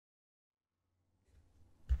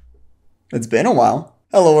It's been a while.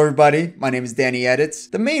 Hello everybody, my name is Dani Editz.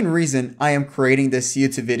 The main reason I am creating this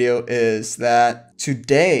YouTube video is that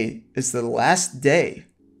today is the last day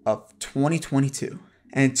of 2022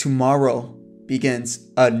 and tomorrow begins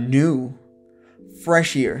a new,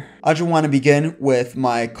 fresh year. I just want to begin with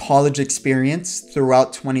my college experience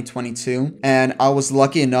throughout 2022, and I was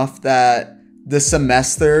lucky enough that this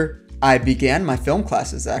semester I began my film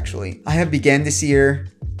classes actually. I have began this year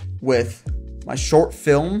with my short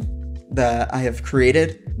film that I have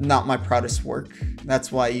created. Not my proudest work.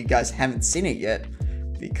 That's why you guys haven't seen it yet,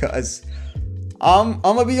 because I'm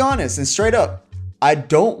gonna be honest and straight up, I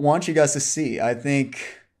don't want you guys to see. I think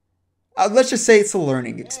let's just say it's a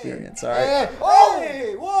learning experience. All right.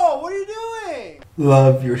 Hey, whoa, what are you doing?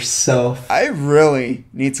 Love yourself. I really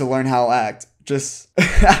need to learn how to act. Just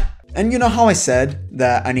and you know how I said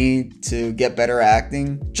that I need to get better at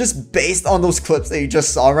acting? Just based on those clips that you just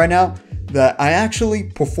saw right now, that I actually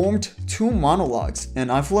performed 2 monologues and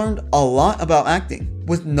I've learned a lot about acting.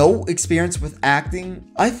 With no experience with acting,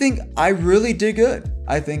 I think I really did good.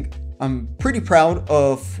 I think I'm pretty proud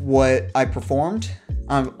of what I performed.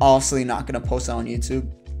 I'm obviously not gonna post it on YouTube.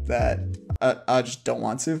 That I just don't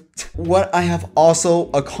want to. What I have also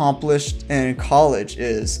accomplished in college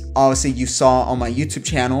is, obviously you saw on my YouTube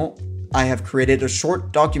channel, I have created a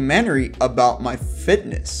short documentary about my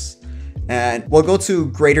fitness. And we'll go to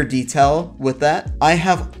greater detail with that. I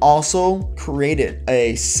have also created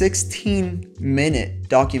a 16-minute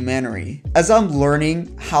documentary. As I'm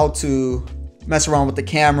learning how to mess around with the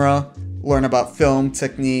camera, learn about film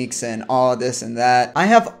techniques and all this and that, I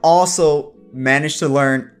have also managed to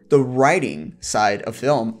learn the writing side of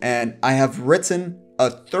film, and I have written a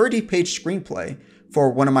 30-page screenplay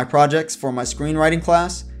for one of my projects for my screenwriting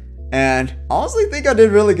class. And I honestly think I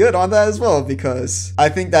did really good on that as well, because I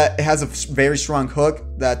think that it has a very strong hook,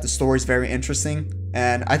 that the story is very interesting,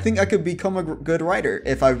 and I think I could become a good writer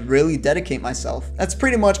if I really dedicate myself. That's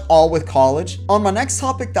pretty much all with college. On my next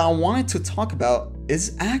topic that I wanted to talk about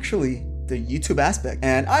is actually the YouTube aspect.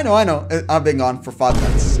 And I know, I've been gone for 5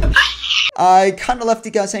 minutes. I kind of left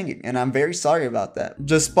you guys hanging, and I'm very sorry about that.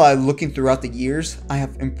 Just by looking throughout the years, I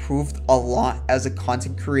have improved a lot as a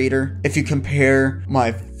content creator. If you compare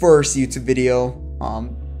my first YouTube video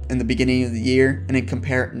in the beginning of the year and then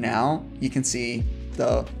compare it now, you can see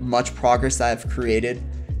the much progress that I've created.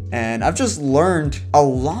 And I've just learned a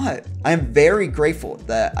lot. I am very grateful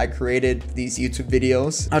that I created these YouTube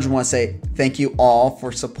videos. I just want to say thank you all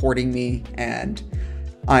for supporting me, and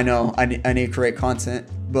I know I need to create content,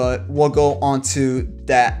 but we'll go on to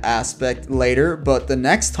that aspect later. But the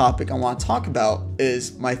next topic I want to talk about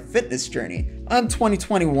is my fitness journey. In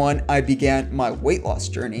 2021, I began my weight loss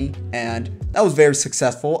journey, and that was very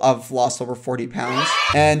successful. I've lost over 40 pounds.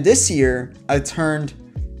 And this year, I turned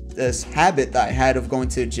this habit that I had of going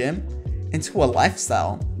to the gym into a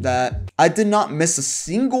lifestyle that I did not miss a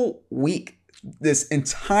single week this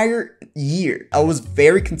entire year. I was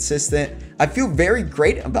very consistent. I feel very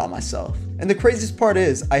great about myself. And the craziest part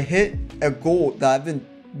is I hit a goal that I've been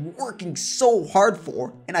working so hard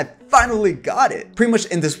for, and I finally got it. Pretty much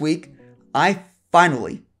in this week, I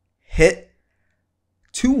finally hit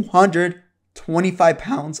 225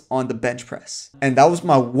 pounds on the bench press. And that was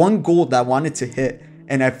my one goal that I wanted to hit,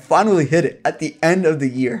 and I finally hit it at the end of the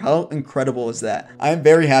year. How incredible is that? I am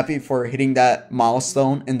very happy for hitting that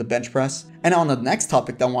milestone in the bench press. And on the next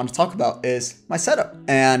topic that I want to talk about is my setup.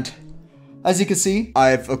 And as you can see,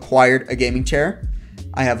 I've acquired a gaming chair.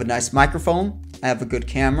 I have a nice microphone. I have a good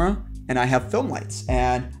camera, and I have film lights.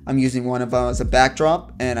 And I'm using one of them as a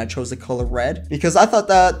backdrop, and I chose the color red because I thought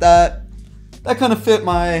that kind of fit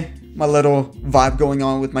my little vibe going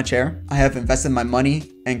on with my chair. I have invested my money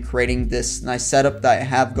in creating this nice setup that I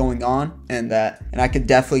have going on, and I could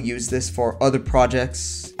definitely use this for other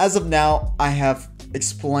projects. As of now, I have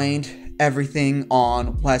explained everything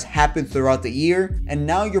on what has happened throughout the year, and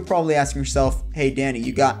now you're probably asking yourself, hey Dani,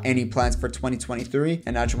 you got any plans for 2023?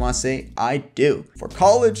 And I just want to say I do. For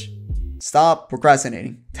college, stop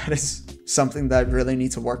procrastinating. That is something that I really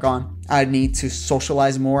need to work on. I need to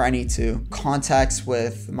socialize more. I need to contacts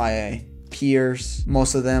with my peers.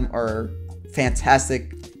 Most of them are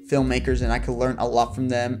fantastic filmmakers, and I can learn a lot from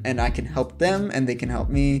them, and I can help them and they can help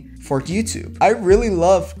me. For YouTube, I really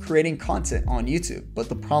love creating content on YouTube, but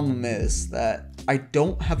the problem is that I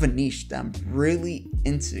don't have a niche that I'm really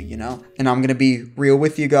into, you know? And I'm gonna be real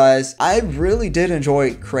with you guys. I really did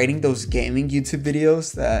enjoy creating those gaming YouTube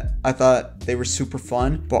videos that I thought they were super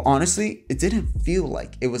fun, but honestly, it didn't feel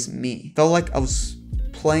like it was me. It felt like I was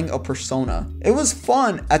playing a persona. It was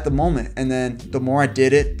fun at the moment, and then the more I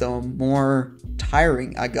did it, the more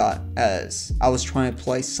tiring I got as I was trying to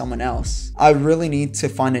play someone else. I really need to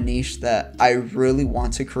find a niche that I really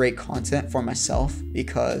want to create content for myself,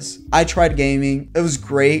 because I tried gaming, it was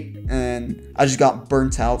great, and I just got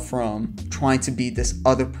burnt out from trying to be this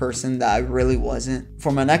other person that I really wasn't.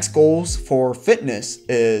 For my next goals for fitness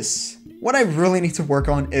is, what I really need to work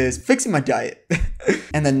on is fixing my diet.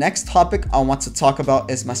 And the next topic I want to talk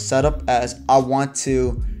about is my setup, as I want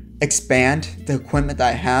to expand the equipment that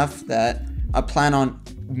I have, that I plan on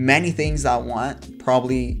many things that I want.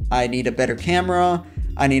 Probably I need a better camera,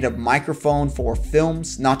 I need a microphone for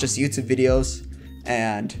films, not just YouTube videos,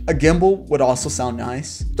 and a gimbal would also sound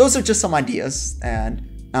nice. Those are just some ideas,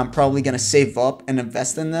 and I'm probably gonna save up and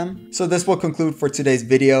invest in them. So this will conclude for today's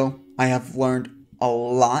video. I have learned a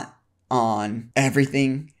lot on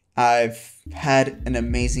everything. I've had an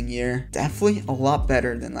amazing year, definitely a lot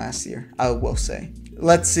better than last year, I will say.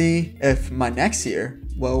 Let's see if my next year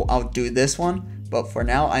will outdo this one, but for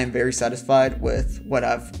now I am very satisfied with what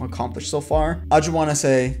I've accomplished so far. I just want to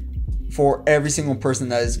say, for every single person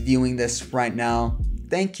that is viewing this right now,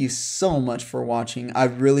 thank you so much for watching. I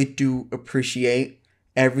really do appreciate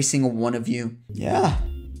every single one of you. Yeah,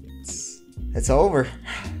 it's over.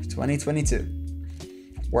 2022.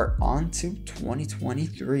 We're on to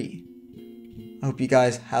 2023. I hope you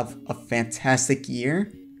guys have a fantastic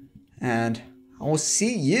year, and I will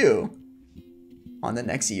see you on the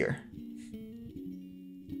next year.